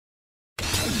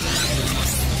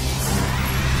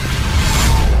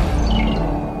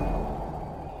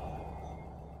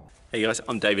Hey guys,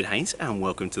 I'm David Haynes and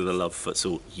welcome to the Love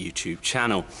Futsal YouTube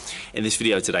channel. In this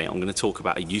video today, I'm going to talk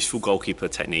about a useful goalkeeper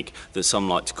technique that some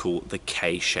like to call the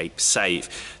K-shape save.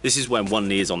 This is when one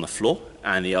knee is on the floor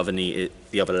and the other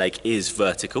leg is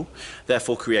vertical,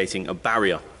 therefore creating a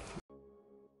barrier.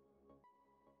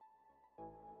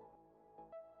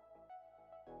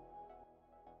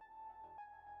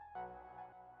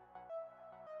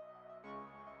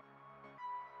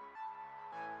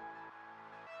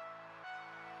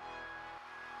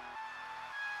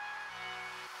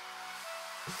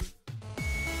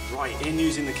 Right, in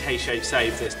using the K-shape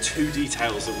save, there's two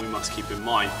details that we must keep in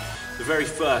mind. The very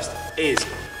first is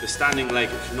the standing leg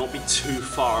cannot be too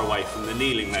far away from the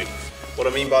kneeling leg. What I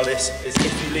mean by this is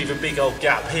if you leave a big old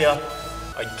gap here,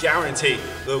 I guarantee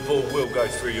the ball will go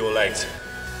through your legs.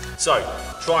 So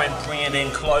try and bring it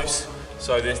in close.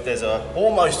 So there's a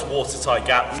almost watertight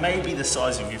gap, maybe the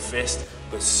size of your fist,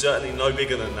 but certainly no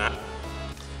bigger than that.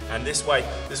 And this way,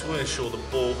 this will ensure the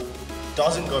ball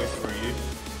doesn't go through you.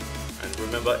 And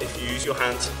remember, if you use your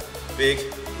hands, big,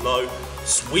 low,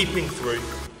 sweeping through,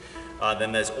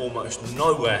 then there's almost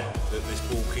nowhere that this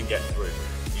ball can get through.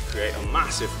 You create a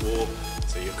massive wall,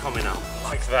 so you're coming out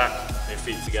like that, your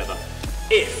feet together.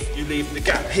 If you leave the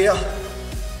gap here,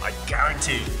 I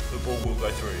guarantee the ball will go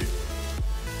through you.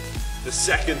 The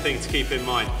second thing to keep in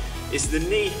mind is the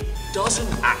knee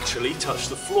doesn't actually touch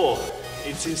the floor.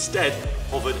 It's instead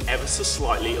hovered ever so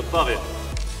slightly above it.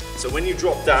 So when you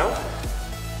drop down,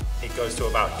 it goes to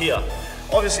about here.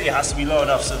 Obviously it has to be low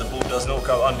enough so the ball does not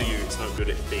go under you. It's no good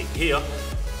at being here.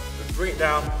 But bring it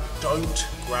down, don't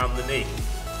ground the knee.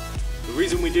 The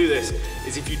reason we do this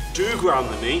is if you do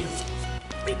ground the knee,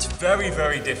 it's very,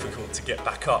 very difficult to get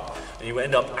back up and you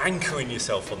end up anchoring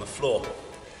yourself on the floor.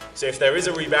 So if there is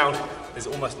a rebound, there's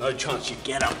almost no chance you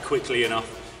get up quickly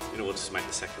enough in order to make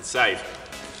the second save.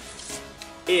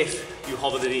 If you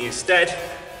hover the knee instead,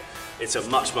 it's a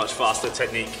much, much faster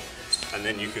technique. And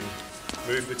then you can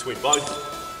move between both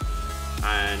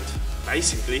and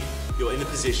basically you're in a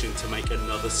position to make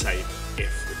another save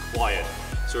if required.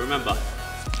 So remember,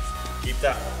 keep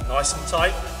that nice and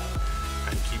tight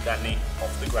and keep that knee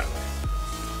off the ground.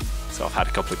 So I've had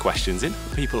a couple of questions in.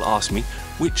 People ask me,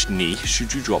 which knee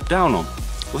should you drop down on?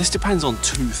 Well, this depends on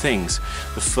two things.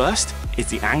 The first is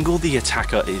the angle the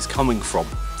attacker is coming from.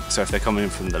 So if they're coming in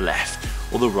from the left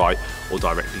or the right or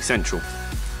directly central.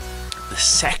 The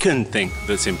second thing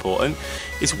that's important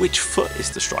is which foot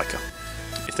is the striker.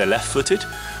 If they're left-footed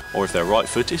or if they're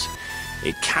right-footed,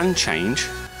 it can change,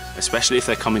 especially if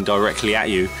they're coming directly at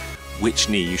you, which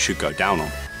knee you should go down on.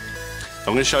 So I'm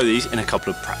going to show these in a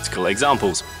couple of practical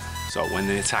examples. So when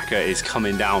the attacker is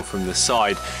coming down from the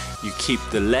side, you keep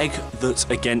the leg that's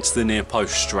against the near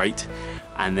post straight,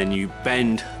 and then you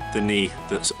bend the knee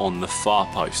that's on the far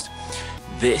post.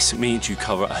 This means you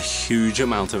cover a huge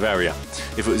amount of area.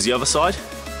 If it was the other side,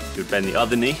 you'd bend the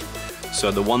other knee,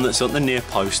 so the one that's on the near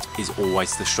post is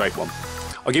always the straight one.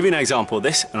 I'll give you an example of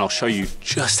this and I'll show you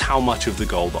just how much of the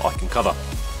goal that I can cover.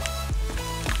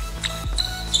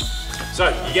 So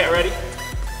you get ready,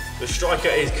 the striker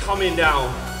is coming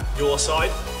down your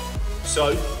side,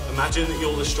 so imagine that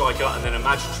you're the striker and then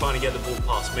imagine trying to get the ball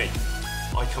past me.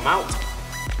 I come out,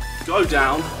 go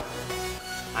down,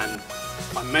 and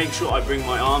I make sure I bring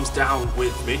my arms down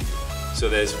with me, so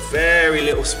there's very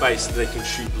little space that they can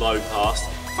shoot low past.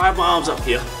 If I have my arms up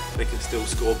here, they can still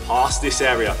score past this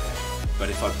area. But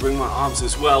if I bring my arms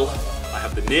as well, I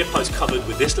have the near post covered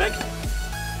with this leg.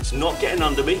 It's not getting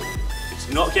under me,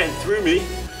 it's not getting through me.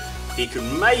 He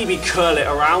can maybe curl it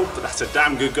around, but that's a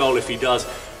damn good goal if he does.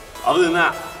 Other than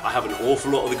that, I have an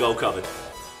awful lot of the goal covered.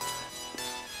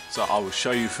 So I will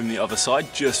show you from the other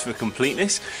side just for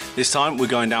completeness. This time we're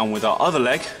going down with our other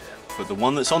leg, but the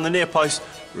one that's on the near post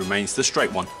remains the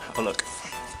straight one. Have a look.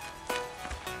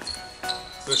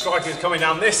 So the striker is coming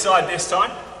down this side this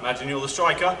time. Imagine you're the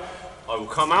striker. I will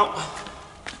come out,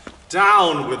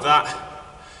 down with that.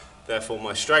 Therefore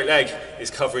my straight leg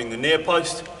is covering the near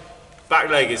post. Back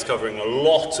leg is covering a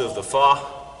lot of the far.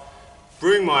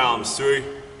 Bring my arms through,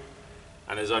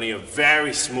 and there's only a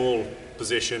very small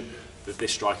position that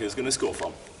this striker is going to score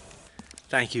from.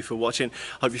 Thank you for watching.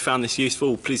 Hope you found this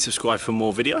useful. Please subscribe for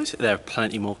more videos. There are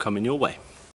plenty more coming your way.